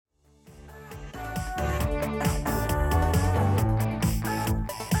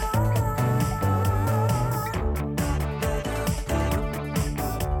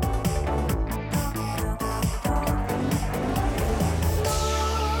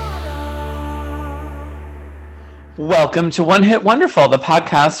Welcome to One Hit Wonderful, the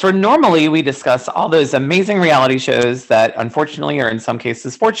podcast where normally we discuss all those amazing reality shows that unfortunately, or in some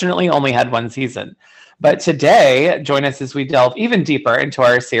cases, fortunately, only had one season. But today, join us as we delve even deeper into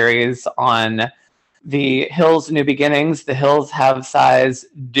our series on The Hills New Beginnings, The Hills Have Size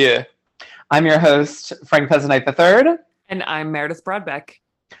 2. I'm your host, Frank Pezzanite III. And I'm Meredith Broadbeck.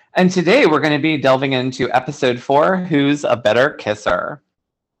 And today we're going to be delving into episode 4, Who's a Better Kisser?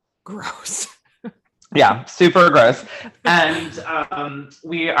 Gross. Yeah, super gross. And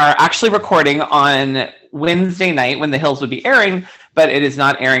we are actually recording on Wednesday night when The Hills would be airing, but it is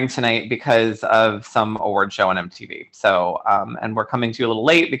not airing tonight because of some award show on MTV. So, and we're coming to you a little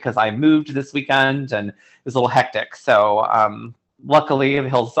late because I moved this weekend and it was a little hectic. So, luckily, The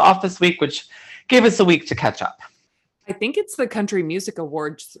Hills is off this week, which gave us a week to catch up. I think it's the Country Music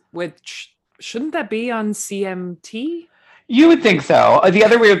Awards, which shouldn't that be on CMT? You would think so. The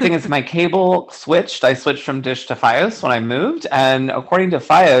other weird thing is my cable switched. I switched from Dish to Fios when I moved. And according to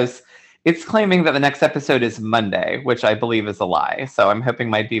Fios, it's claiming that the next episode is Monday, which I believe is a lie. So I'm hoping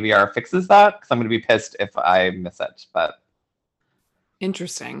my DVR fixes that because I'm going to be pissed if I miss it. But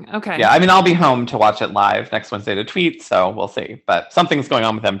interesting. Okay. Yeah, I mean, I'll be home to watch it live next Wednesday to tweet. So we'll see. But something's going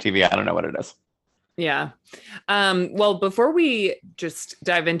on with MTV. I don't know what it is. Yeah. Well, before we just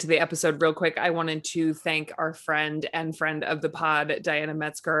dive into the episode real quick, I wanted to thank our friend and friend of the pod, Diana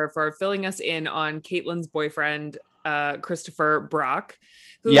Metzger, for filling us in on Caitlyn's boyfriend, Christopher Brock,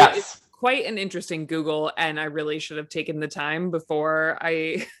 who is quite an interesting Google. And I really should have taken the time before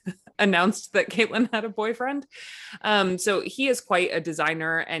I announced that Caitlyn had a boyfriend. So he is quite a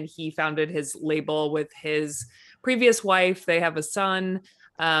designer and he founded his label with his previous wife. They have a son.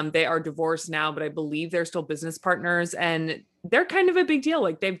 They are divorced now, but I believe they're still business partners and they're kind of a big deal.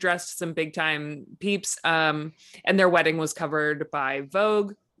 Like they've dressed some big time peeps, and their wedding was covered by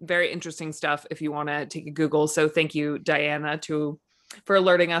Vogue. Very interesting stuff if you want to take a Google. So thank you, Diana, for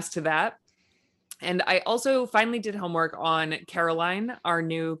alerting us to that. And I also finally did homework on Caroline, our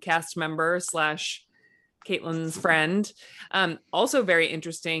new cast member / Caitlyn's friend. Also very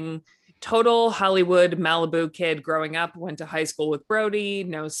interesting. Total Hollywood Malibu kid growing up, went to high school with Brody,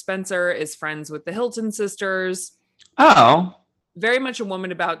 knows Spencer, is friends with the Hilton sisters. Oh. Very much a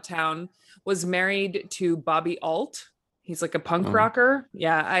woman about town, was married to Bobby Alt. He's like a punk rocker.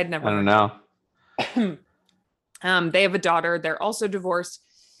 Yeah, I'd never. I don't know. They have a daughter. They're also divorced.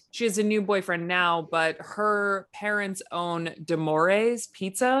 She has a new boyfriend now, but her parents own D'Amore's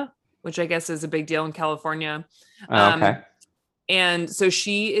Pizza, which I guess is a big deal in California. Okay. And so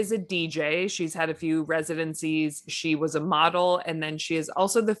she is a DJ. She's had a few residencies. She was a model. And then she is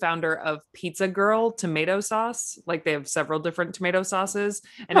also the founder of Pizza Girl tomato sauce. Like they have several different tomato sauces.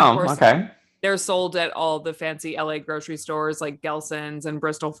 And of course, they're sold at all the fancy LA grocery stores like Gelson's and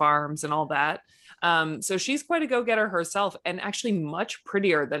Bristol Farms and all that. So she's quite a go-getter herself and actually much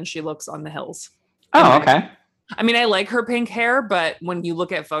prettier than she looks on the Hills. Oh, okay. I mean, I like her pink hair, but when you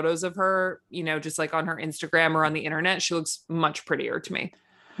look at photos of her, just like on her Instagram or on the internet, she looks much prettier to me.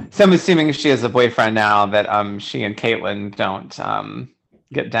 So I'm assuming she has a boyfriend now that she and Caitlyn don't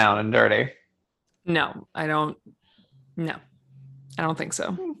get down and dirty. No, I don't. No, I don't think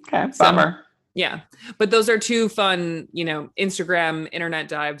so. Okay, bummer. Yeah, but those are two fun, Instagram internet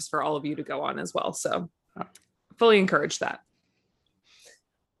dives for all of you to go on as well. So fully encourage that.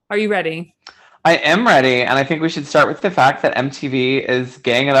 Are you ready? I am ready, and I think we should start with the fact that MTV is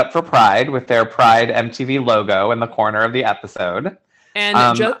ganging it up for Pride with their Pride MTV logo in the corner of the episode. And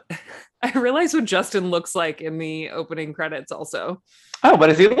I realize what Justin looks like in the opening credits also. Oh, what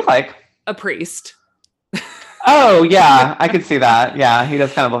does he look like? A priest. Oh, yeah, I could see that. Yeah, he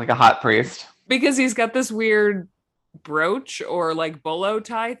does kind of look like a hot priest. Because he's got this weird brooch or like bolo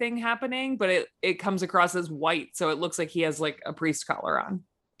tie thing happening, but it comes across as white, so it looks like he has like a priest collar on.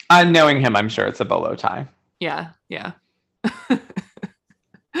 Knowing him, I'm sure it's a bolo tie. Yeah.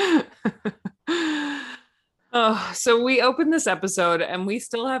 Oh, so we open this episode and we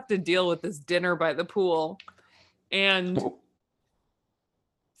still have to deal with this dinner by the pool. And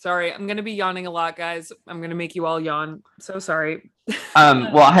sorry, I'm going to be yawning a lot, guys. I'm going to make you all yawn. So sorry.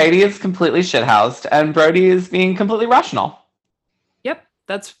 Well, Heidi is completely shithoused and Brody is being completely rational. Yep,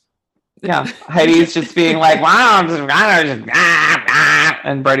 that's... Yeah, Heidi's just being like, wow,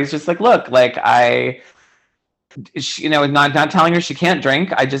 and Brody's just like, look, like not telling her she can't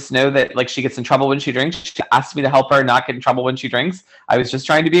drink. I just know that like she gets in trouble when she drinks. She asked me to help her not get in trouble when she drinks. I was just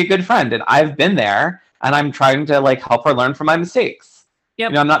trying to be a good friend, and I've been there, and I'm trying to like help her learn from my mistakes.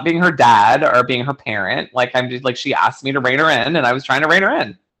 Yep. I'm not being her dad or being her parent. Like I'm just like she asked me to rein her in, and I was trying to rein her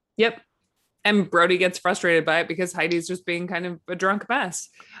in. Yep. And Brody gets frustrated by it because Heidi's just being kind of a drunk mess.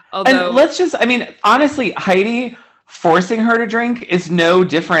 Although, and honestly, Heidi forcing her to drink is no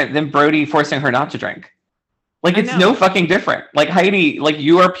different than Brody forcing her not to drink. Like, it's no fucking different. Like, Heidi, like,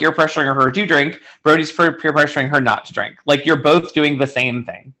 you are peer pressuring her to drink. Brody's peer pressuring her not to drink. Like, you're both doing the same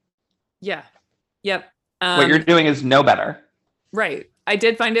thing. Yeah. Yep. What you're doing is no better. Right. I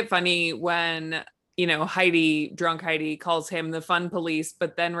did find it funny when, you know, drunk Heidi calls him the fun police,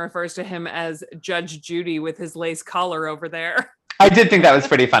 but then refers to him as Judge Judy with his lace collar over there. I did think that was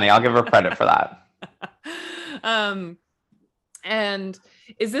pretty funny. I'll give her credit for that. And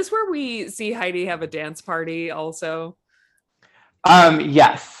is this where we see Heidi have a dance party also?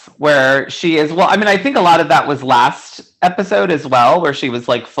 Yes, where she is. Well, I mean, I think a lot of that was last episode as well, where she was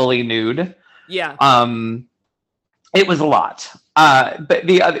like fully nude. Yeah. It was a lot. But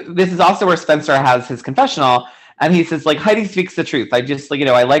this is also where Spencer has his confessional, and he says, like, Heidi speaks the truth. I just, like, you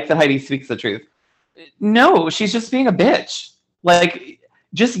know, I like that Heidi speaks the truth. No, she's just being a bitch. Like,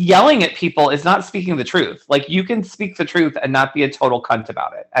 just yelling at people is not speaking the truth. Like, you can speak the truth and not be a total cunt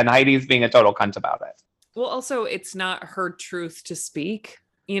about it. And Heidi's being a total cunt about it. Well, also, it's not her truth to speak,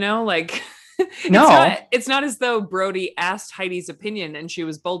 you know, like, no, it's not as though Brody asked Heidi's opinion and she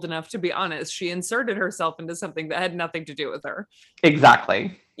was bold enough to be honest. She inserted herself into something that had nothing to do with her.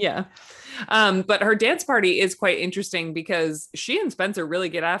 Exactly. Yeah. But her dance party is quite interesting because she and Spencer really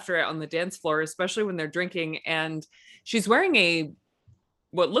get after it on the dance floor, especially when they're drinking. And she's wearing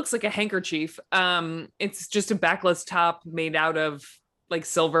what looks like a handkerchief. It's just a backless top made out of like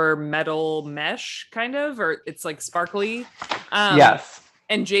silver metal mesh kind of, or it's like sparkly. Yes.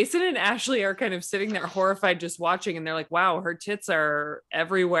 And Jason and Ashley are kind of sitting there horrified, just watching. And they're like, wow, her tits are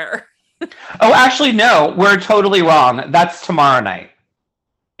everywhere. Oh, actually, no, we're totally wrong. That's tomorrow night.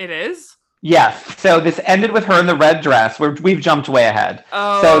 It is? Yes. So this ended with her in the red dress. We've jumped way ahead.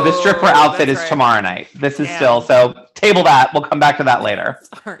 Oh, so the stripper outfit is tomorrow night. This is still, so table that. We'll come back to that later.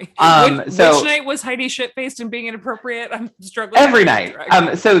 Sorry. Which night was Heidi shit-faced and being inappropriate? I'm struggling. Every night.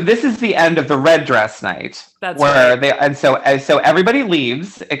 So this is the end of the red dress night. That's where right. So everybody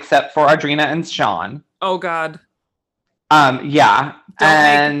leaves except for Audrina and Sean. Oh God. Yeah.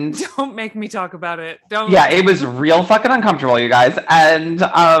 Don't make me talk about it. It was real fucking uncomfortable, you guys. And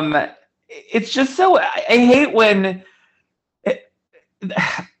it's just so, I hate when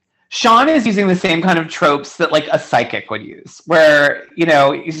Sean is using the same kind of tropes that like a psychic would use, where, you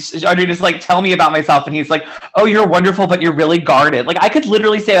know, Audrina's like, tell me about myself. And he's like, oh, you're wonderful, but you're really guarded. Like, I could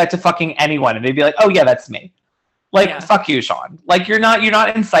literally say that to fucking anyone and they'd be like, oh yeah, that's me. Like, fuck you, Sean. Like, you're not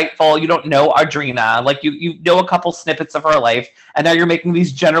insightful. You don't know Audrina. Like, you know a couple snippets of her life, and now you're making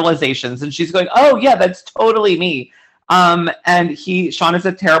these generalizations. And she's going, oh yeah, that's totally me. And Sean is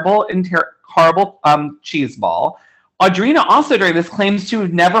a terrible and horrible cheese ball. Audrina also during this claims to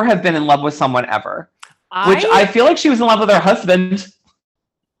never have been in love with someone ever, which I feel like she was in love with her husband.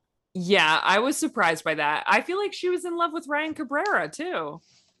 Yeah, I was surprised by that. I feel like she was in love with Ryan Cabrera too.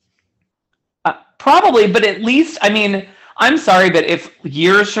 Probably, but at least, I mean, I'm sorry, but if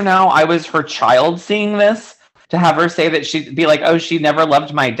years from now I was her child seeing this, to have her say that she'd be like, oh, she never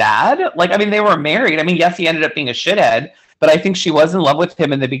loved my dad? Like, I mean, they were married. I mean, yes, he ended up being a shithead, but I think she was in love with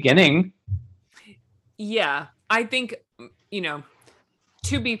him in the beginning. Yeah, I think, you know,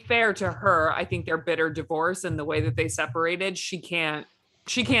 to be fair to her, I think their bitter divorce and the way that they separated, she can't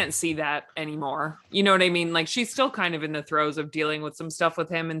see that anymore. You know what I mean? Like, she's still kind of in the throes of dealing with some stuff with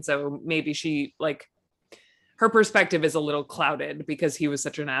him. And so maybe she, like, her perspective is a little clouded because he was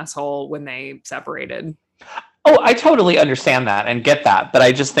such an asshole when they separated. Oh, I totally understand that and get that. But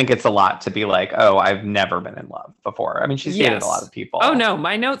I just think it's a lot to be like, oh, I've never been in love before. I mean, she's dated a lot of people. Oh, no,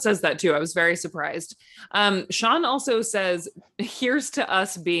 my note says that too. I was very surprised. Sean also says, here's to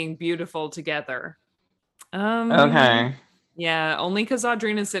us being beautiful together. Okay. Yeah, only because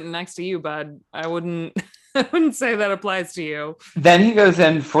Audrina's sitting next to you, bud. I wouldn't say that applies to you. Then he goes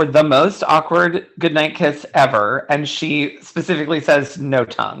in for the most awkward goodnight kiss ever, and she specifically says no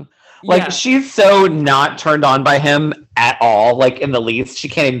tongue. Like, she's so not turned on by him at all, like in the least. She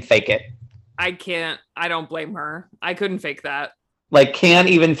can't even fake it. I don't blame her. I couldn't fake that. Like, can't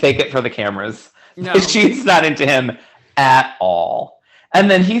even fake it for the cameras. No. She's not into him at all. And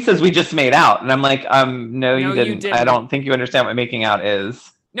then he says, we just made out. And I'm like, no, you didn't. I don't think you understand what making out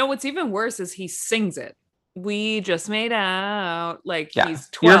is. No, what's even worse is he sings it. We just made out. Like, he's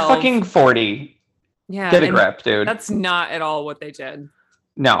 12. You're fucking 40. Yeah. Get a grip, dude. That's not at all what they did.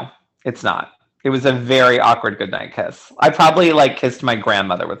 No, it's not. It was a very awkward goodnight kiss. I probably like kissed my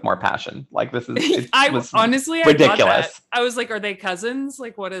grandmother with more passion. Like, this is honestly ridiculous. I was like, are they cousins?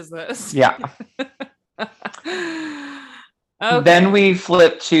 Like, what is this? Yeah. Okay. Then we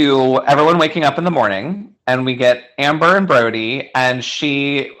flip to everyone waking up in the morning, and we get Amber and Brody, and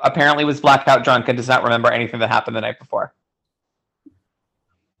she apparently was blackout drunk and does not remember anything that happened the night before.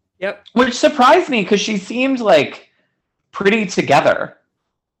 Yep. Which surprised me because she seemed like pretty together.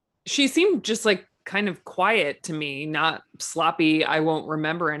 She seemed just like kind of quiet to me, not sloppy. I won't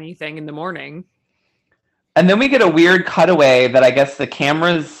remember anything in the morning. And then we get a weird cutaway that I guess the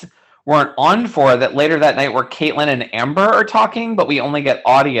cameras weren't on for, that later that night where Caitlyn and Amber are talking, but we only get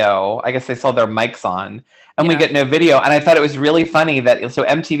audio. I guess they saw their mics on, and we get no video. And I thought it was really funny that so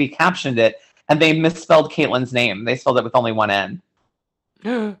MTV captioned it and they misspelled Caitlyn's name. They spelled it with only one N.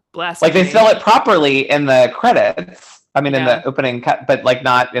 Blasphemy. Like they spell it properly in the credits. I mean, in the opening, but like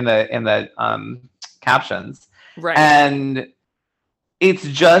not in the captions. Right. And it's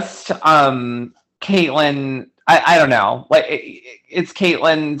just Caitlyn. I don't know. Like it's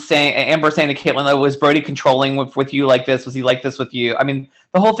Caitlyn saying, Amber saying to Caitlyn, "Oh, was Brody controlling with you like this? Was he like this with you?" I mean,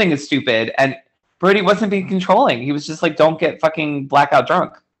 the whole thing is stupid. And Brody wasn't being controlling. He was just like, "Don't get fucking blackout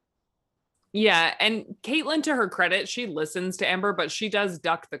drunk." Yeah, and Caitlyn, to her credit, she listens to Amber, but she does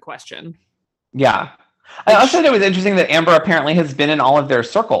duck the question. Yeah. I also thought it was interesting that Amber apparently has been in all of their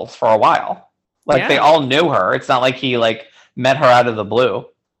circles for a while. Like they all knew her. It's not like he like met her out of the blue.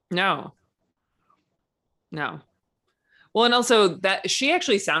 No. Well, and also that she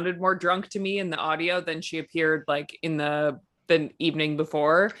actually sounded more drunk to me in the audio than she appeared like in the evening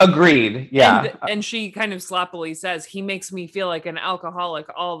before. Agreed. Yeah. And she kind of sloppily says, "He makes me feel like an alcoholic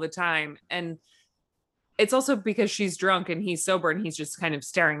all the time." And it's also because she's drunk and he's sober and he's just kind of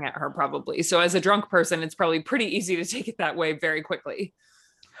staring at her probably. So as a drunk person, it's probably pretty easy to take it that way very quickly.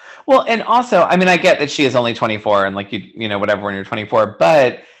 Well, and also, I mean, I get that she is only 24 and like you know, whatever when you're 24,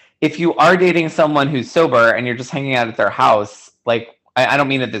 but if you are dating someone who's sober and you're just hanging out at their house, like I don't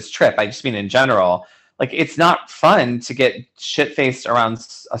mean at this trip, I just mean in general, like it's not fun to get shit-faced around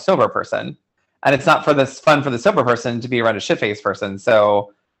a sober person. And it's not fun for the sober person to be around a shit-faced person.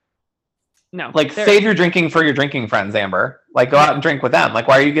 So no, like save your drinking for your drinking friends, Amber. Like go out and drink with them. Like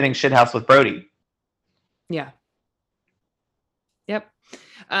why are you getting shithoused with Brody? Yeah. Yep.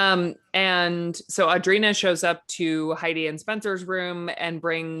 And so Audrina shows up to Heidi and Spencer's room and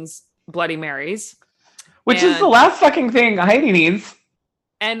brings Bloody Marys. Which is the last fucking thing Heidi needs.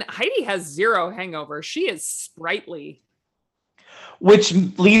 And Heidi has zero hangover. She is sprightly. Which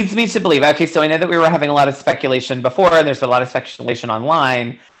leads me to believe, okay, so I know that we were having a lot of speculation before, and there's been a lot of speculation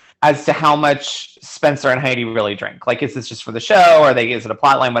online as to how much Spencer and Heidi really drink. Like, is this just for the show, or is it a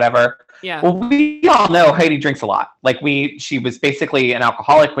plot line, whatever? Yeah. Well, we all know Heidi drinks a lot. Like, she was basically an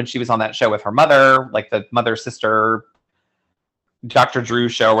alcoholic when she was on that show with her mother, like the mother-sister Dr. Drew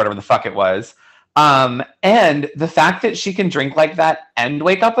show, or whatever the fuck it was. And the fact that she can drink like that and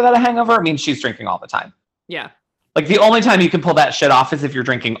wake up without a hangover means she's drinking all the time. Yeah. Like the only time you can pull that shit off is if you're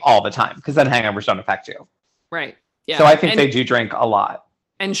drinking all the time, because then hangovers don't affect you. Right. Yeah. So I think they do drink a lot.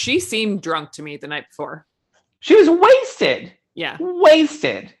 And she seemed drunk to me the night before. She was wasted. Yeah.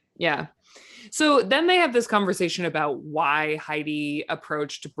 Wasted. Yeah. So then they have this conversation about why Heidi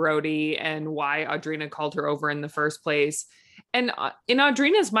approached Brody and why Audrina called her over in the first place. And in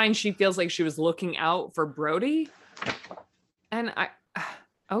Audrina's mind, she feels like she was looking out for Brody. And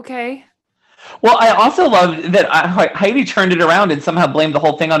okay. Well, I also loved that Heidi turned it around and somehow blamed the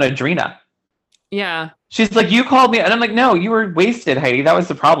whole thing on Audrina. Yeah. She's like, you called me. And I'm like, no, you were wasted, Heidi. That was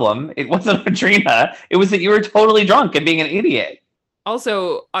the problem. It wasn't Audrina. It was that you were totally drunk and being an idiot.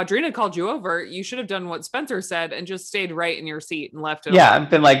 Also, Audrina called you over. You should have done what Spencer said and just stayed right in your seat and left it. Yeah, I've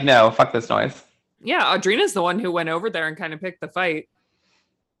been like, no, fuck this noise. Yeah, Audrina's the one who went over there and kind of picked the fight.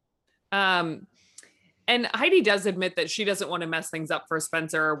 And Heidi does admit that she doesn't want to mess things up for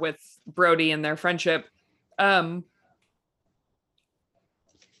Spencer with Brody and their friendship. And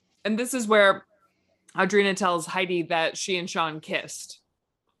this is where Audrina tells Heidi that she and Sean kissed.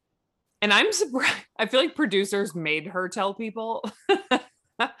 And I'm surprised. I feel like producers made her tell people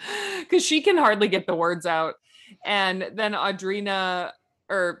because she can hardly get the words out. And then Heidi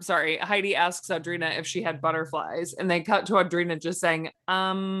asks Audrina if she had butterflies, and they cut to Audrina just saying,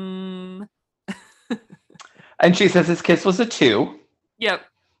 And she says his kiss was a 2. Yep.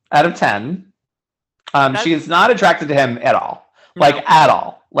 Out of 10. She is not attracted to him at all. Like, at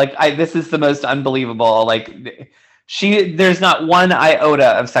all. Like, this is the most unbelievable. Like, there's not one iota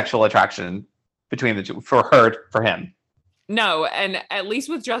of sexual attraction between the two for him. No, and at least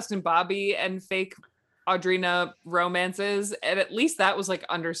with Justin Bobby and fake Audrina romances, and at least that was like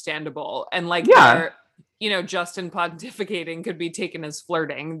understandable. And like, Justin pontificating could be taken as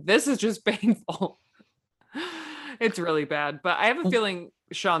flirting. This is just painful. It's really bad, but I have a feeling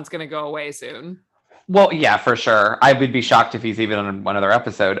Sean's going to go away soon. Well, yeah, for sure. I would be shocked if he's even on one other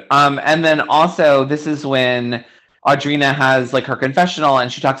episode. And then also this is when Audrina has like her confessional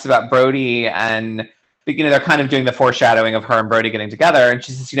and she talks about Brody and they're kind of doing the foreshadowing of her and Brody getting together. And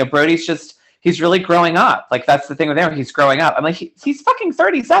she says, Brody's he's really growing up. Like that's the thing with him. He's growing up. I'm like, he's fucking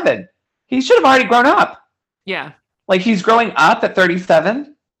 37. He should have already grown up. Yeah. Like he's growing up at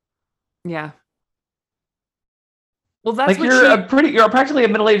 37. Yeah. Well, that's like you're practically a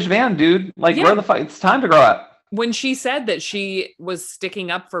middle-aged man, dude. Like where the fuck? It's time to grow up. When she said that she was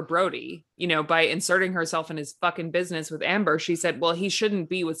sticking up for Brody, by inserting herself in his fucking business with Amber, she said, well, he shouldn't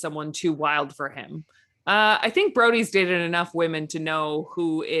be with someone too wild for him. I think Brody's dated enough women to know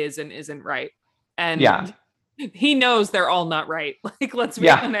who is and isn't right. And he knows they're all not right. Like, let's be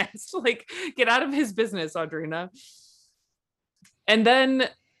honest. Like, get out of his business, Audrina. And then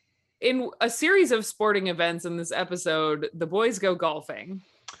in a series of sporting events in this episode, the boys go golfing.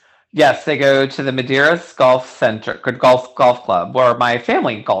 Yes, they go to the Madeiras Golf Center, golf club, where my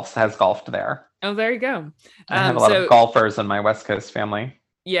family has golfed there. Oh, there you go. I have a lot of golfers in my West Coast family.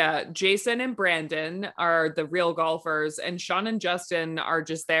 Yeah, Jason and Brandon are the real golfers, and Sean and Justin are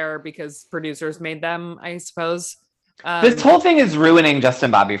just there because producers made them, I suppose. This whole thing is ruining Justin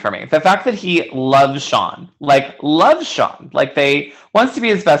Bobby for me. The fact that he loves Sean, like they wants to be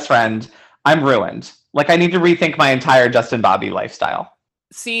his best friend. I'm ruined. Like I need to rethink my entire Justin Bobby lifestyle.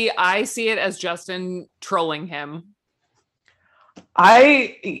 See, I see it as Justin trolling him.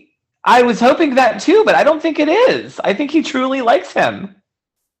 I was hoping that too, but I don't think it is. I think he truly likes him.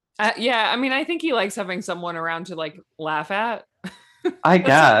 Yeah, I mean, I think he likes having someone around to like laugh at. I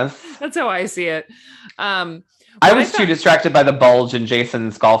guess. That's how I see it. I was too distracted by the bulge in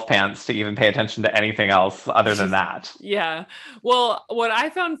Jason's golf pants to even pay attention to anything else other than that. Yeah. Well, what I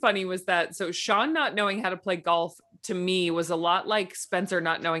found funny was that, so Sean not knowing how to play golf to me was a lot like Spencer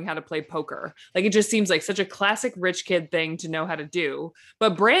not knowing how to play poker. Like it just seems like such a classic rich kid thing to know how to do.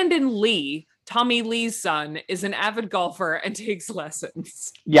 But Brandon Lee, Tommy Lee's son, is an avid golfer and takes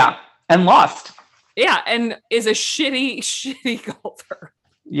lessons. Yeah. And lost. Yeah. And is a shitty golfer.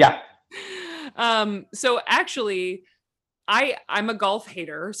 Yeah. So actually, I'm a golf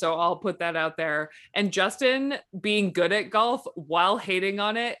hater, so I'll put that out there. And Justin being good at golf while hating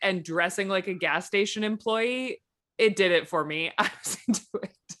on it and dressing like a gas station employee, it did it for me. I was into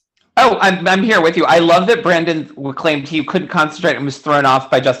it. Oh, I'm here with you. I love that Brandon claimed he couldn't concentrate and was thrown off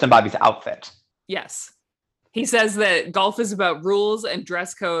by Justin Bobby's outfit. Yes. He says that golf is about rules and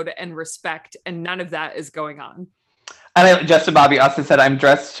dress code and respect, and none of that is going on. And Justin Bobby also said, I'm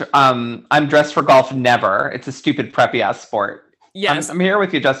dressed for golf, never. It's a stupid preppy ass sport. Yes. I'm here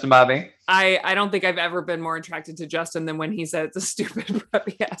with you, Justin Bobby. I don't think I've ever been more attracted to Justin than when he said it's a stupid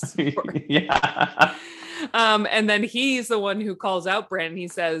preppy ass sport. Yeah. And then he's the one who calls out Brandon. He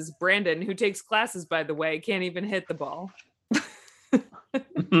says, Brandon, who takes classes, by the way, can't even hit the ball.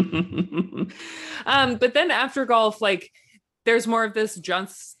 But then after golf, like, there's more of this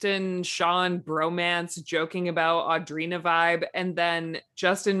Justin, Sean bromance joking about Audrina vibe. And then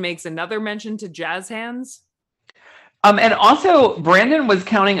Justin makes another mention to jazz hands. And also Brandon was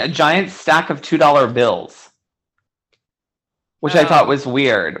counting a giant stack of $2 bills, which I thought was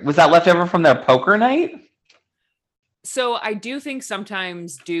weird. Was that left over from their poker night? So I do think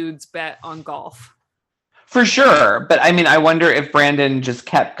sometimes dudes bet on golf. For sure. But I mean, I wonder if Brandon just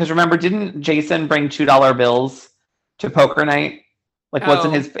kept, because remember, didn't Jason bring $2 bills to poker night? Like,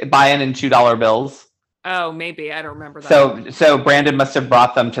 wasn't his buy-in in $2 bills? Oh, maybe. I don't remember that. So Brandon must have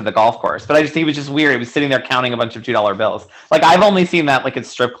brought them to the golf course. But I just think it was just weird. He was sitting there counting a bunch of $2 bills. Like, I've only seen that like at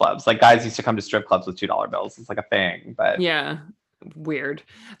strip clubs. Like, guys used to come to strip clubs with $2 bills. It's like a thing. But yeah, weird.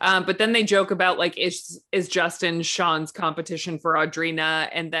 But then they joke about like, is Justin Sean's competition for Audrina?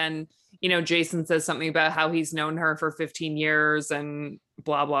 And then, Jason says something about how he's known her for 15 years and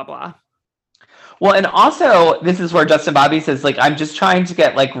blah, blah, blah. Well, and also, this is where Justin Bobby says, like, I'm just trying to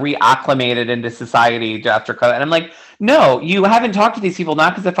get, like, reacclimated into society after COVID. And I'm like, no, you haven't talked to these people,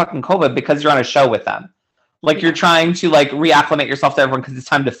 not because of fucking COVID, because you're on a show with them. Like, you're trying to, like, reacclimate yourself to everyone because it's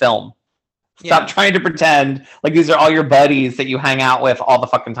time to film. Stop trying to pretend like these are all your buddies that you hang out with all the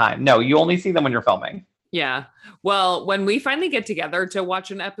fucking time. No, you only see them when you're filming. Yeah. Well, when we finally get together to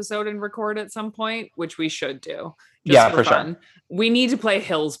watch an episode and record at some point, which we should do. For sure. We need to play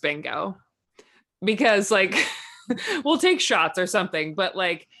Hills Bingo. Because like we'll take shots or something, but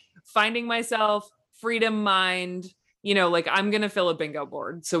like finding myself, freedom mind, like I'm going to fill a bingo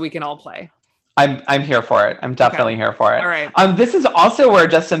board so we can all play. I'm here for it. I'm definitely here for it. All right. This is also where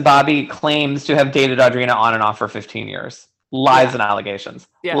Justin Bobby claims to have dated Audrina on and off for 15 years. Lies and allegations.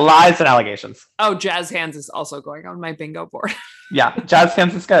 Yeah. Lies and allegations. Oh, jazz hands is also going on my bingo board. Yeah. Jazz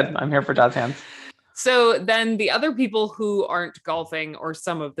hands is good. I'm here for jazz hands. So then the other people who aren't golfing, or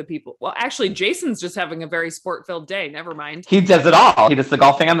some of the people, well, actually, Jason's just having a very sport-filled day. Never mind. He does it all. He does the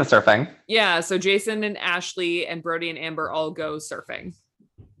golfing and the surfing. Yeah. So Jason and Ashley and Brody and Amber all go surfing.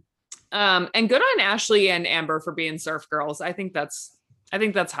 And good on Ashley and Amber for being surf girls. I think that's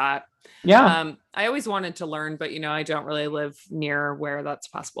hot. Yeah. I always wanted to learn, but I don't really live near where that's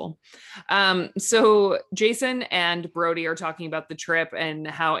possible. So Jason and Brody are talking about the trip and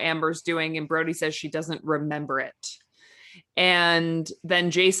how Amber's doing, and Brody says she doesn't remember it. And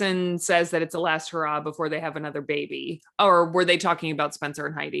then Jason says that it's a last hurrah before they have another baby. Or were they talking about Spencer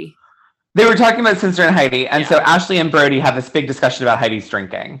and Heidi? They were talking about Spencer and Heidi. And so Ashley and Brody have this big discussion about Heidi's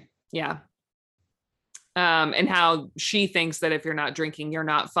drinking. Yeah. And how she thinks that if you're not drinking, you're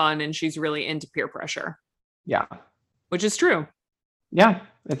not fun. And she's really into peer pressure. Yeah. Which is true. Yeah,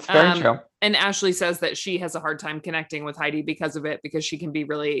 it's very true. And Ashley says that she has a hard time connecting with Heidi because of it, because she can be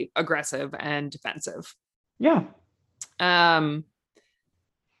really aggressive and defensive. Yeah. I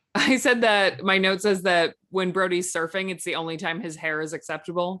said that my note says that when Brody's surfing, it's the only time his hair is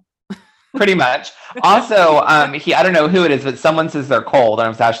acceptable. Pretty much. Also, I don't know who it is, but someone says they're cold. And it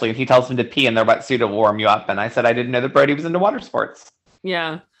was Ashley, and he tells them to pee in their wetsuit to warm you up. And I said I didn't know that Brody was into water sports.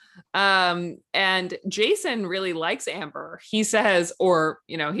 Yeah. And Jason really likes Amber. He says, or,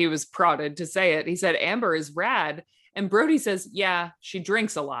 he was prodded to say it. He said, Amber is rad. And Brody says, yeah, she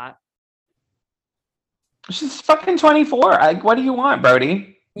drinks a lot. She's fucking 24. What do you want,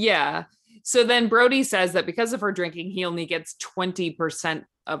 Brody? Yeah. So then Brody says that because of her drinking, he only gets 20%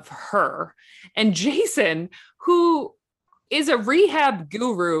 of her. And Jason, who is a rehab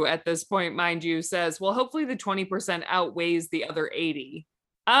guru at this point, mind you, says, well, hopefully the 20% outweighs the other 80.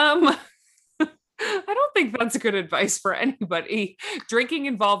 I don't think that's good advice for anybody, drinking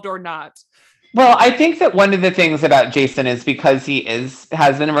involved or not. Well, I think that one of the things about Jason is because he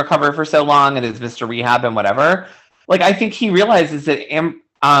has been in recovery for so long and is Mr. Rehab and whatever. Like, I think he realizes that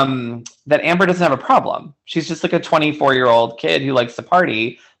that Amber doesn't have a problem. She's just like a 24-year-old kid who likes to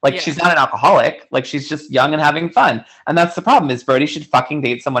party. Like, she's not an alcoholic. Like, she's just young and having fun. And that's the problem, is Brody should fucking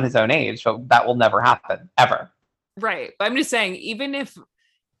date someone his own age. But that will never happen, ever. Right. But I'm just saying, even if,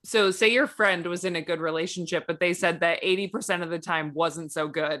 so say your friend was in a good relationship, but they said that 80% of the time wasn't so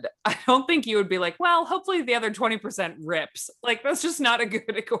good, I don't think you would be like, well, hopefully the other 20% rips. Like, that's just not a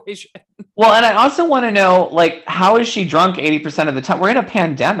good equation. Well, and I also want to know, like, how is she drunk 80% of the time? We're in a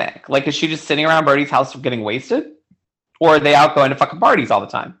pandemic. Like, is she just sitting around Brody's house getting wasted? Or are they out going to fucking parties all the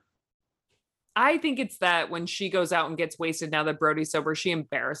time? I think it's that when she goes out and gets wasted now that Brody's sober, she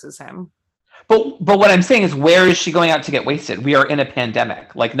embarrasses him. But what I'm saying is, where is she going out to get wasted? We are in a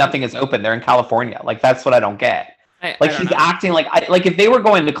pandemic. Like, nothing is open. They're in California. Like, that's what I don't get. She's acting like if they were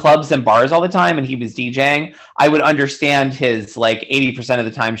going to clubs and bars all the time and he was DJing, I would understand his, like, 80% of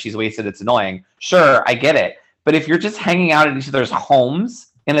the time she's wasted. It's annoying. Sure, I get it. But if you're just hanging out at each other's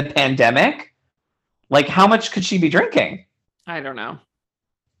homes in a pandemic, like, how much could she be drinking? I don't know.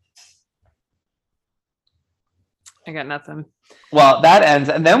 I got nothing. Well, that ends.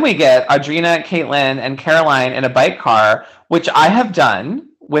 And then we get Audrina, Caitlin, and Caroline in a bike car, which I have done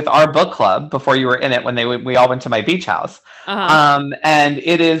with our book club before you were in it when we all went to my beach house. Uh-huh. And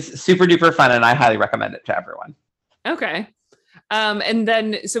it is super duper fun, and I highly recommend it to everyone. Okay. And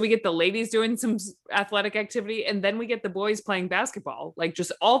then, so we get the ladies doing some athletic activity, and then we get the boys playing basketball, like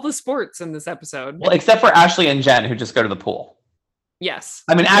just all the sports in this episode. Well, except for Ashley and Jen, who just go to the pool. Yes.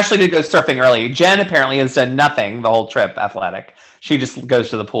 I mean, Ashley did go surfing early. Jen apparently has done nothing the whole trip athletic. She just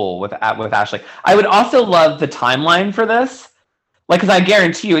goes to the pool with Ashley. I would also love the timeline for this. Like, because I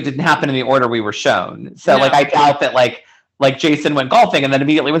guarantee you it didn't happen in the order we were shown. So, No. like, I doubt that, like Jason went golfing and then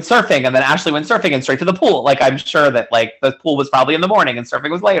immediately went surfing, and then Ashley went surfing and straight to the pool. Like, I'm sure that, like, the pool was probably in the morning and surfing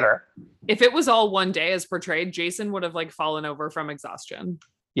was later. If it was all one day as portrayed, Jason would have, like, fallen over from exhaustion.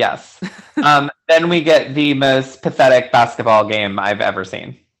 Yes. Then we get the most pathetic basketball game I've ever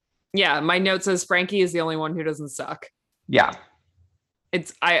seen. Yeah, my note says Frankie is the only one who doesn't suck. Yeah.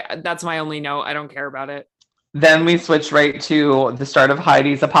 That's my only note. I don't care about it. Then we switch right to the start of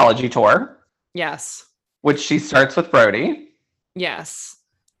Heidi's apology tour. Yes. Which she starts with Brody. Yes.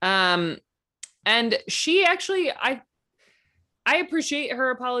 And she actually, I appreciate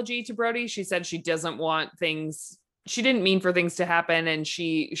her apology to Brody. She said she doesn't want things, she didn't mean for things to happen. And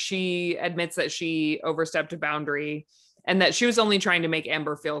she admits that she overstepped a boundary and that she was only trying to make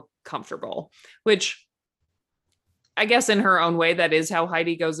Amber feel comfortable, which I guess in her own way, that is how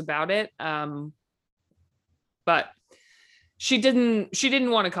Heidi goes about it. But she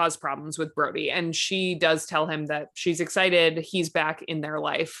didn't want to cause problems with Brody. And she does tell him that she's excited he's back in their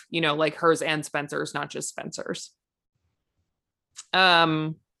life, like hers and Spencer's, not just Spencer's.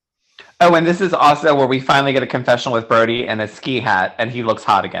 Oh, and this is also where we finally get a confessional with Brody and a ski hat, and he looks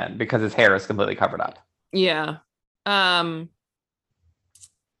hot again because his hair is completely covered up. Yeah. I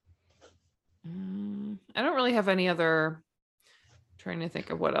don't really have any other. Trying to think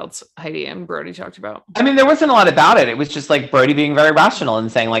of what else Heidi and Brody talked about. I mean, there wasn't a lot about it. It was just like Brody being very rational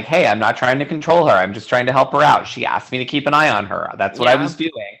and saying like, "Hey, I'm not trying to control her. I'm just trying to help her out. She asked me to keep an eye on her. That's what I was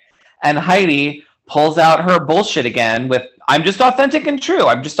doing." And Heidi pulls out her bullshit again with, "I'm just authentic and true.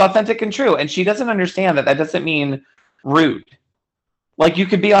 I'm just authentic and true." And she doesn't understand that doesn't mean rude. Like, you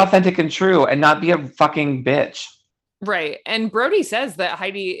could be authentic and true and not be a fucking bitch. Right. And Brody says that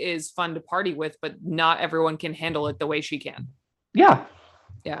Heidi is fun to party with, but not everyone can handle it the way she can. Yeah.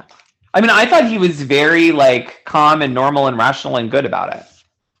 Yeah. I mean, I thought he was very like calm and normal and rational and good about it.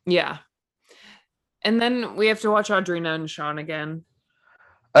 Yeah. And then we have to watch Audrina and Sean again.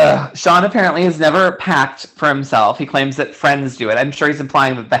 Sean apparently has never packed for himself. He claims that friends do it. I'm sure he's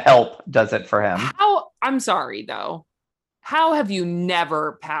implying that the help does it for him. I'm sorry, though. How have you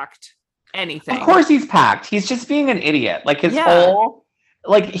never packed anything? Of course he's packed. He's just being an idiot. Like his whole...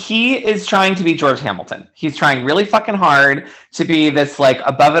 Like, he is trying to be George Hamilton. He's trying really fucking hard to be this, like,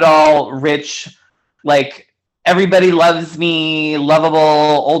 above it all, rich, like, everybody loves me, lovable,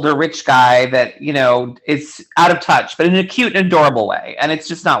 older, rich guy that, you know, is out of touch, but in a cute and adorable way. And it's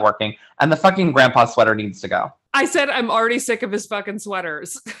just not working. And the fucking grandpa sweater needs to go. I said I'm already sick of his fucking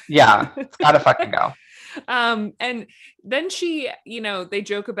sweaters. Yeah, it's gotta fucking go. And then she, you know, they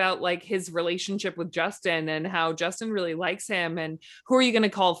joke about like his relationship with Justin and how Justin really likes him and who are you going to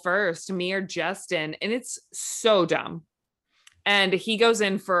call first, me or Justin? And it's so dumb. And he goes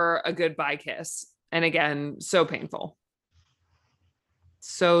in for a goodbye kiss. And again, so painful.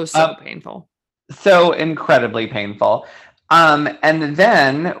 So painful. So incredibly painful. And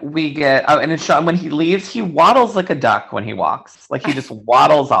then we get, and it's Sean, when he leaves, he waddles like a duck when he walks. Like he just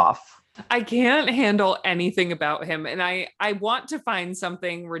waddles off. I can't handle anything about him. And I want to find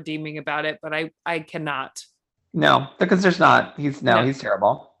something redeeming about it, but I cannot. No, because there's not. He's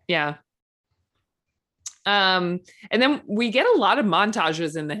terrible. Yeah. And then we get a lot of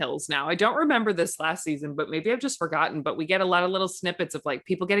montages in the hills now. I don't remember this last season, but maybe I've just forgotten, but we get a lot of little snippets of like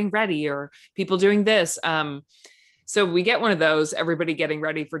people getting ready or people doing this. So we get one of those, everybody getting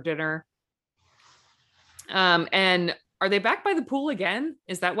ready for dinner. And are they back by the pool again?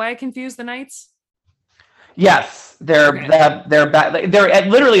 Is that why I confused the nights? Yes, they're back. They're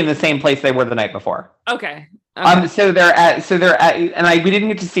literally in the same place they were the night before. Okay. So they're at, and we didn't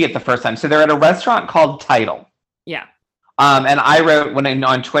get to see it the first time. So they're at a restaurant called Tidal. Yeah. And I wrote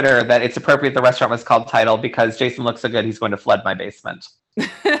on Twitter that it's appropriate the restaurant was called Tidal because Jason looks so good he's going to flood my basement.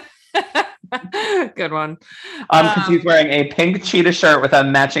 Good one. Because he's wearing a pink cheetah shirt with a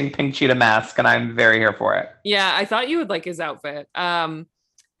matching pink cheetah mask, and I'm very here for it. Yeah, I thought you would like his outfit. My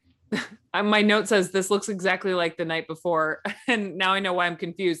note says this looks exactly like the night before, and now I know why I'm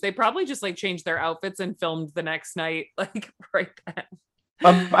confused. They probably just like changed their outfits and filmed the next night, like right then.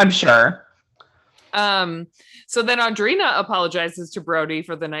 I'm sure. So then Audrina apologizes to Brody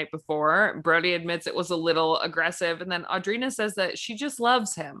for the night before. Brody admits it was a little aggressive, and then Audrina says that she just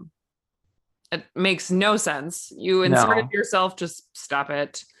loves him. It makes no sense. You inserted yourself, just stop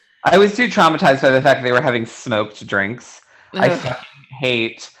it. I was too traumatized by the fact that they were having smoked drinks. Ugh. I fucking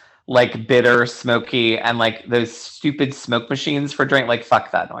hate like bitter, smoky, and like those stupid smoke machines for drink. Like,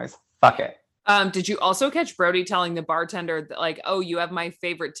 fuck that noise. Fuck it. Did you also catch Brody telling the bartender that like, oh, you have my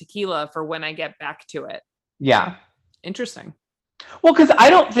favorite tequila for when I get back to it? Yeah. Interesting. Well, because I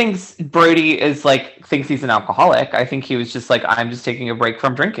don't think Brody is like thinks he's an alcoholic. I think he was just like, I'm just taking a break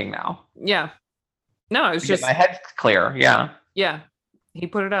from drinking now. Yeah. No, it was just my head's clear. Yeah. Yeah. He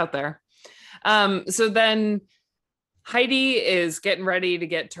put it out there. So then Heidi is getting ready to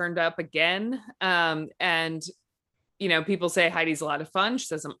get turned up again. And you know, people say Heidi's a lot of fun. She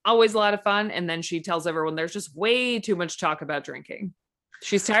says, I'm always a lot of fun. And then she tells everyone there's just way too much talk about drinking.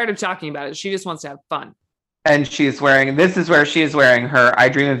 She's tired of talking about it. She just wants to have fun. And this is where she is wearing her I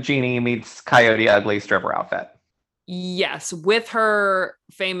Dream of Jeannie meets Coyote Ugly stripper outfit. Yes, with her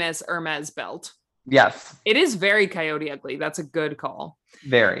famous Hermes belt. Yes. It is very Coyote Ugly. That's a good call.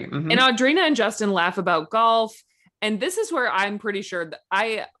 Very. Mm-hmm. And Audrina and Justin laugh about golf. And this is where I'm pretty sure that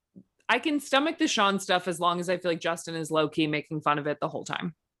I can stomach the Sean stuff as long as I feel like Justin is low-key making fun of it the whole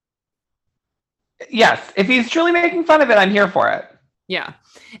time. Yes. If he's truly making fun of it, I'm here for it. Yeah.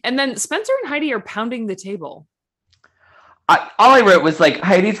 And then Spencer and Heidi are pounding the table. All I wrote was like,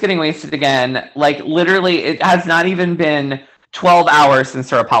 Heidi's getting wasted again. Like literally, it has not even been 12 hours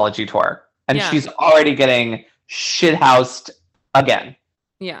since her apology tour. And she's already getting shithoused again.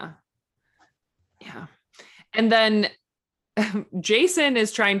 Yeah. Yeah. And then Jason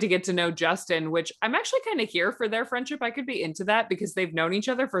is trying to get to know Justin, which I'm actually kind of here for their friendship. I could be into that because they've known each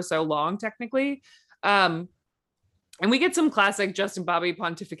other for so long, technically. And we get some classic Justin Bobby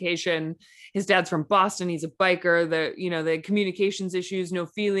pontification. His dad's from Boston. He's a biker. The communications issues, no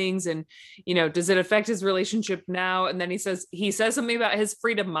feelings. And, does it affect his relationship now? And then he says something about his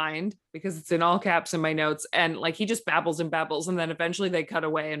freedom mind, because it's in all caps in my notes. And like, he just babbles and babbles. And then eventually they cut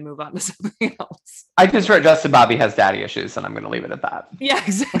away and move on to something else. I just wrote Justin Bobby has daddy issues, and I'm going to leave it at that. Yeah,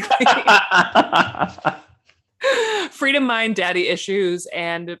 exactly. Freedom mind, daddy issues,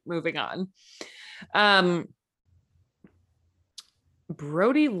 and moving on.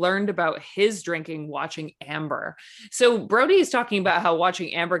 Brody learned about his drinking watching Amber. So Brody is talking about how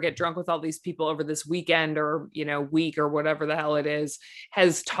watching Amber get drunk with all these people over this weekend or, week or whatever the hell it is,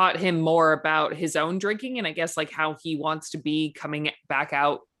 has taught him more about his own drinking. And I guess like how he wants to be coming back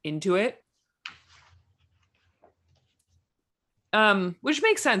out into it. Which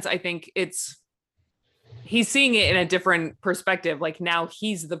makes sense. I think he's seeing it in a different perspective. Like now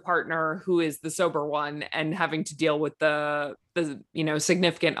he's the partner who is the sober one and having to deal with the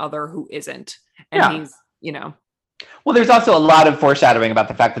significant other who isn't. And he's, Well, there's also a lot of foreshadowing about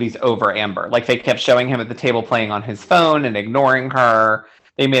the fact that he's over Amber. Like they kept showing him at the table playing on his phone and ignoring her.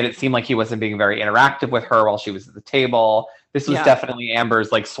 They made it seem like he wasn't being very interactive with her while she was at the table. This was definitely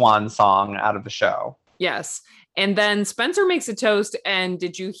Amber's like swan song out of the show. Yes. And then Spencer makes a toast. And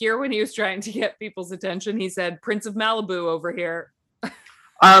did you hear when he was trying to get people's attention? He said, Prince of Malibu over here.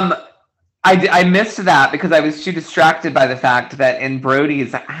 I missed that because I was too distracted by the fact that in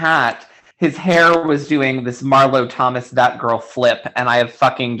Brody's hat, his hair was doing this Marlo Thomas That Girl flip. And I have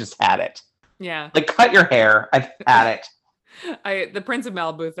fucking just had it. Yeah. Like, cut your hair. I've had it. The Prince of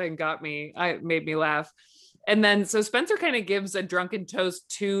Malibu thing got me. It made me laugh. And then so Spencer kind of gives a drunken toast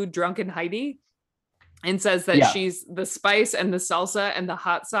to drunken Heidi. And says that she's the spice and the salsa and the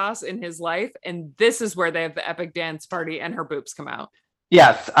hot sauce in his life. And this is where they have the epic dance party and her boobs come out.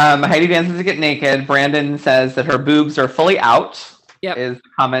 Yes. Heidi dances to get naked. Brandon says that her boobs are fully out. Yep. Is the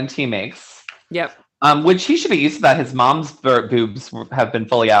comment he makes. Yep. Which he should be used to that. His mom's boobs have been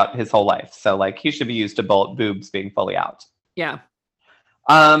fully out his whole life. So like he should be used to boobs being fully out. Yeah.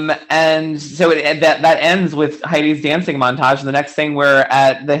 And so that ends with Heidi's dancing montage. And the next thing we're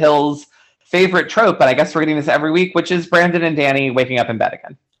at the Hills' favorite trope, but I guess we're getting this every week, which is Brandon and Danny waking up in bed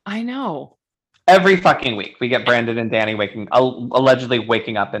again. I know. Every fucking week we get Brandon and Danny allegedly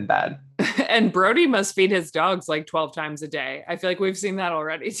waking up in bed. And Brody must feed his dogs like 12 times a day. I feel like we've seen that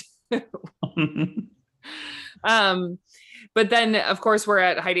already too. But then of course we're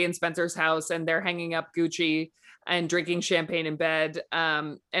at Heidi and Spencer's house and they're hanging up Gucci and drinking champagne in bed.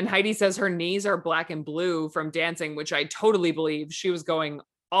 And Heidi says her knees are black and blue from dancing, which I totally believe. She was going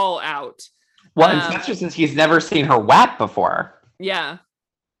all out. Well, and Spencer says he's never seen her WAP before. Yeah.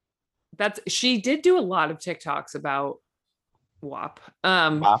 She did do a lot of TikToks about WAP.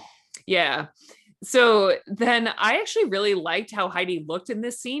 Wow. Yeah. So then I actually really liked how Heidi looked in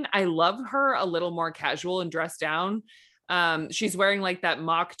this scene. I love her a little more casual and dressed down. She's wearing like that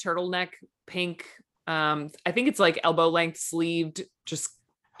mock turtleneck pink. I think it's like elbow length sleeved, just,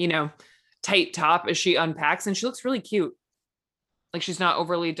 tight top as she unpacks. And she looks really cute. Like she's not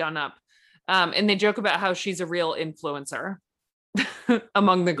overly done up. And they joke about how she's a real influencer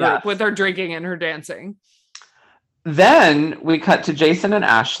among the group with her drinking and her dancing. Then we cut to Jason and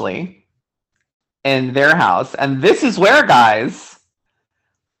Ashley in their house. And this is where, guys,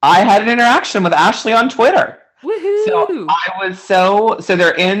 I had an interaction with Ashley on Twitter. Woohoo! So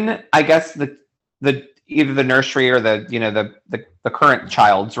they're in, I guess, the either the nursery or the current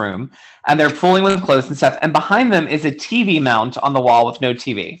child's room, and they're fooling with clothes and stuff. And behind them is a TV mount on the wall with no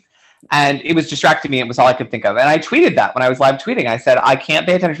TV. And it was distracting me. It was all I could think of. And I tweeted that when I was live tweeting. I said, I can't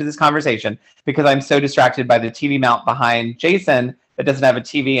pay attention to this conversation because I'm so distracted by the TV mount behind Jason that doesn't have a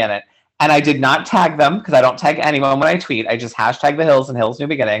TV in it. And I did not tag them because I don't tag anyone when I tweet. I just hashtag the Hills and Hills New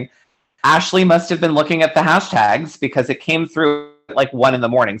Beginning. Ashley must have been looking at the hashtags because it came through at like 1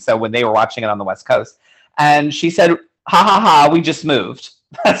 a.m. So when they were watching it on the West Coast. And she said, ha ha ha, we just moved.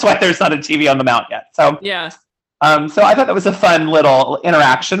 That's why there's not a TV on the mount yet. So yeah. So I thought that was a fun little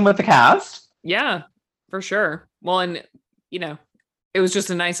interaction with the cast. Yeah, for sure. Well, and it was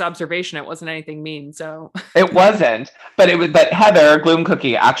just a nice observation. It wasn't anything mean. So it wasn't, but Heather Gloom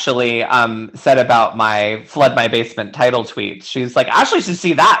Cookie actually said about my flood my basement title tweet. She's like, Ashley should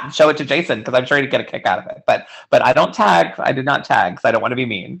see that and show it to Jason because I'm sure he'd get a kick out of it. But I did not tag because I don't want to be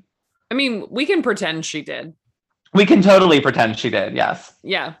mean. I mean, we can pretend she did. We can totally pretend she did. Yes.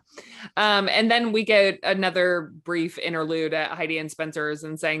 Yeah. And then we get another brief interlude at Heidi and Spencer's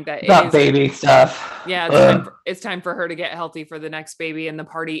and saying that About baby stuff. Yeah, it's time for her to get healthy for the next baby, and the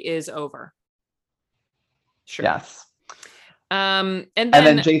party is over. Sure. Yes. And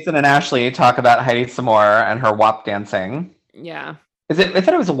then Jason and Ashley talk about Heidi some more and her WAP dancing. Yeah. I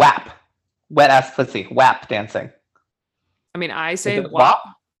thought it was WAP. Wet ass pussy. WAP dancing. I mean, I say WAP.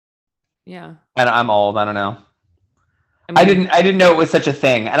 Yeah. I'm old. I don't know. I didn't know it was such a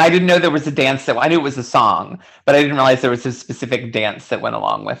thing. And I didn't know there was a dance I knew it was a song, but I didn't realize there was a specific dance that went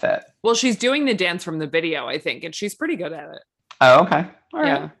along with it. Well, she's doing the dance from the video, I think, and she's pretty good at it. Oh, okay. All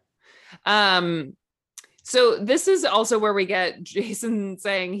right. Yeah. So this is also where we get Jason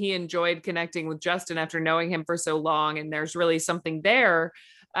saying he enjoyed connecting with Justin after knowing him for so long, and there's really something there,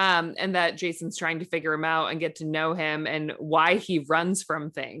 and that Jason's trying to figure him out and get to know him and why he runs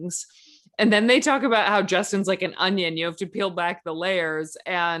from things. And then they talk about how Justin's like an onion. You have to peel back the layers.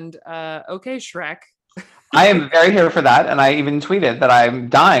 And okay, Shrek. I am very here for that. And I even tweeted that I'm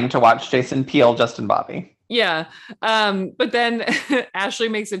dying to watch Jason peel Justin Bobby. Yeah. But then Ashley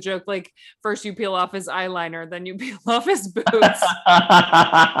makes a joke like, first you peel off his eyeliner, then you peel off his boots.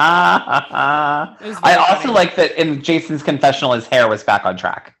 I also like that in Jason's confessional, his hair was back on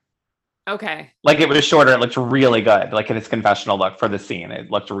track. Okay. Like it was shorter. It looked really good. Like in his confessional look for the scene, it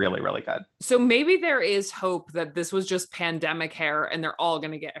looked really, really good. So maybe there is hope that this was just pandemic hair and they're all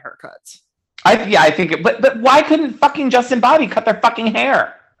going to get haircuts. I think but why couldn't fucking Justin Bobby cut their fucking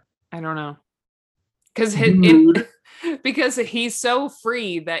hair? I don't know. Because he's so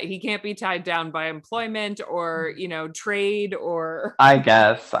free that he can't be tied down by employment or, trade or. I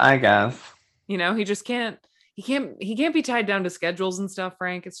guess. He just can't. He can't be tied down to schedules and stuff,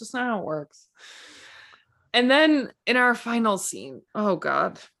 Frank. It's just not how it works. And then in our final scene, oh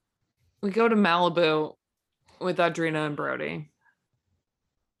God, we go to Malibu with Audrina and Brody.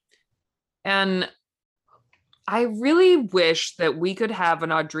 And I really wish that we could have an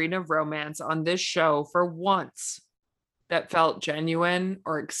Audrina romance on this show for once that felt genuine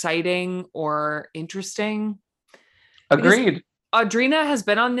or exciting or interesting. Agreed. Because Audrina has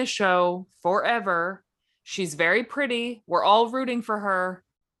been on this show forever. She's very pretty. We're all rooting for her.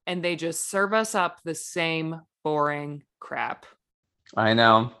 And they just serve us up the same boring crap. I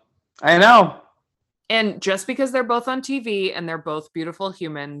know. And just because they're both on TV and they're both beautiful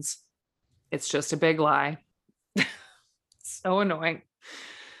humans, it's just a big lie. So annoying.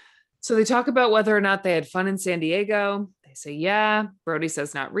 So they talk about whether or not they had fun in San Diego. They say, yeah. Brody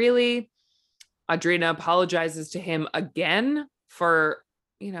says, not really. Audrina apologizes to him again for...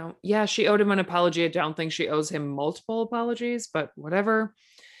 she owed him an apology. I don't think she owes him multiple apologies, but whatever.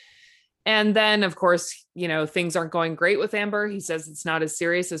 And then, of course, things aren't going great with Amber. He says it's not as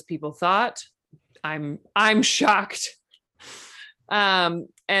serious as people thought. I'm shocked.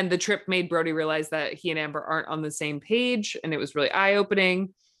 And the trip made Brody realize that he and Amber aren't on the same page, and it was really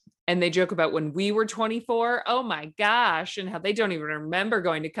eye-opening. And they joke about when we were 24. Oh my gosh, and how they don't even remember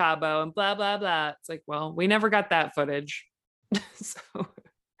going to Cabo and blah blah blah. It's like, well, we never got that footage. So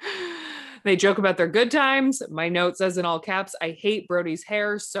they joke about their good times. My note says in all caps, I hate Brody's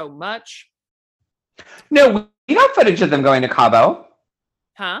hair so much. No, we got footage of them going to Cabo.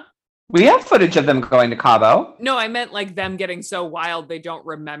 Huh? We have footage of them going to Cabo. No, I meant like them getting so wild they don't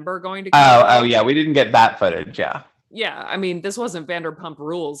remember going to Cabo. Oh yeah, we didn't get that footage, yeah. Yeah, I mean, this wasn't Vanderpump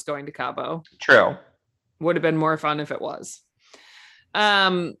Rules going to Cabo. True. Would have been more fun if it was.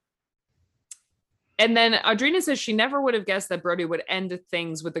 And then Audrina says she never would have guessed that Brody would end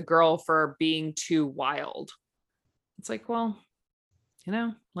things with a girl for being too wild. It's like, well,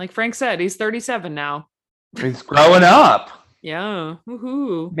 like Frank said, he's 37 now. He's growing up. Yeah.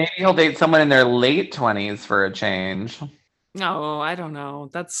 Woohoo. Maybe he'll date someone in their late 20s for a change. No, I don't know.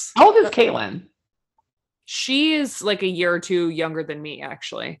 How old is Caitlin? She is like a year or two younger than me,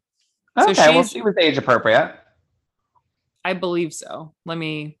 actually. Okay, so she was age appropriate. I believe so.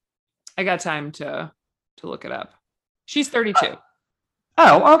 I got time to look it up. She's 32.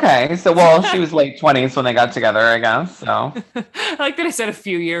 Oh, okay. So, she was late 20s when they got together, I guess. So, I like that I said a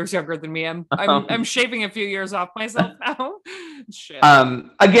few years younger than me. I'm shaving a few years off myself now. Shit.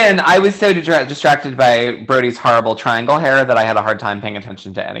 Again, I was so distracted by Brody's horrible triangle hair that I had a hard time paying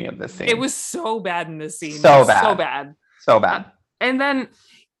attention to any of this scene. It was so bad in this scene. So bad. And then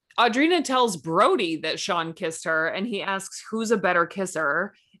Audrina tells Brody that Sean kissed her, and he asks who's a better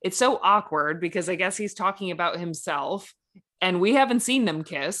kisser. It's so awkward because I guess he's talking about himself, and we haven't seen them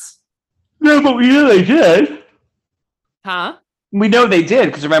kiss. No, but we know they did. Huh? We know they did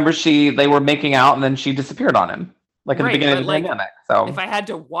because remember they were making out and then she disappeared on him. like at the beginning of the pandemic. So if I had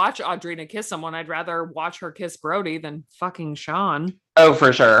to watch Audrina kiss someone, I'd rather watch her kiss Brody than fucking Sean. Oh,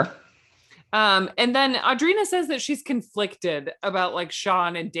 for sure. And then Audrina says that she's conflicted about like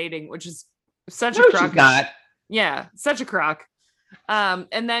Sean and dating, which is such a crock. She's not. Yeah, such a crock.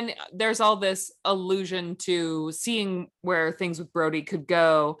 And then there's all this allusion to seeing where things with Brody could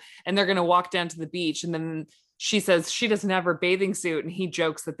go, and they're gonna walk down to the beach, and then she says she doesn't have her bathing suit, and he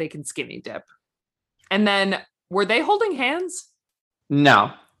jokes that they can skinny dip. And then were they holding hands?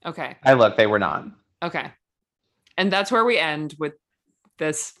 No. Okay. They were not. Okay. And that's where we end with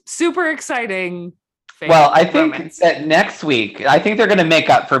this super exciting Well, I think that next week, I think they're going to make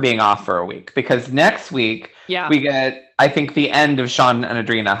up for being off for a week, because next week we get, I think, the end of Sean and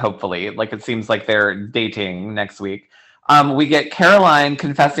Audrina, hopefully. Like, it seems like they're dating next week. We get Caroline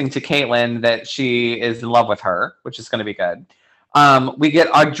confessing to Caitlyn that she is in love with her, which is going to be good. We get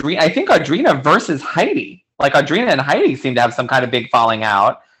Audrina versus Heidi. Like, Audrina and Heidi seem to have some kind of big falling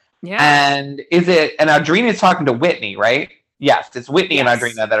out. Yeah. And Audrina is talking to Whitney, right? Yes, it's Whitney and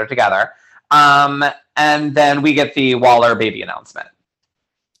Audrina that are together. And then we get the Waller baby announcement.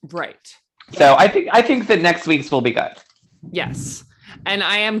 Right. So I think that next week's will be good. Yes. And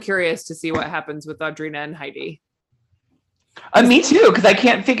I am curious to see what happens with Audrina and Heidi. Me too, because I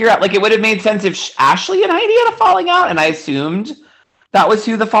can't figure out, like, it would have made sense if Ashley and Heidi had a falling out, and I assumed that was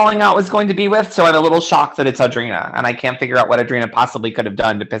who the falling out was going to be with. So I'm a little shocked that it's Audrina, and I can't figure out what Audrina possibly could have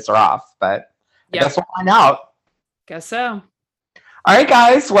done to piss her off. But I guess we'll find out. Guess so. All right,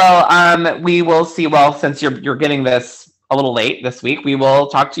 guys. Well, we will see. Well, since you're getting this a little late this week, we will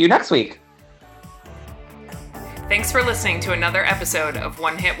talk to you next week. Thanks for listening to another episode of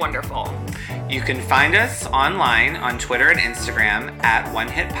One Hit Wonderful. You can find us online on Twitter and Instagram at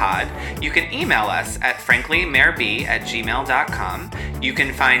OneHitPod. You can email us at franklymareb@gmail.com. You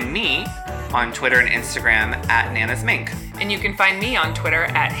can find me on Twitter and Instagram at NanasMink. And you can find me on Twitter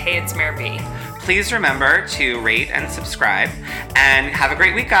at HeyIt'sMareB. Please remember to rate and subscribe. And have a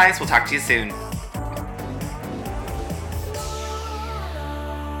great week, guys. We'll talk to you soon.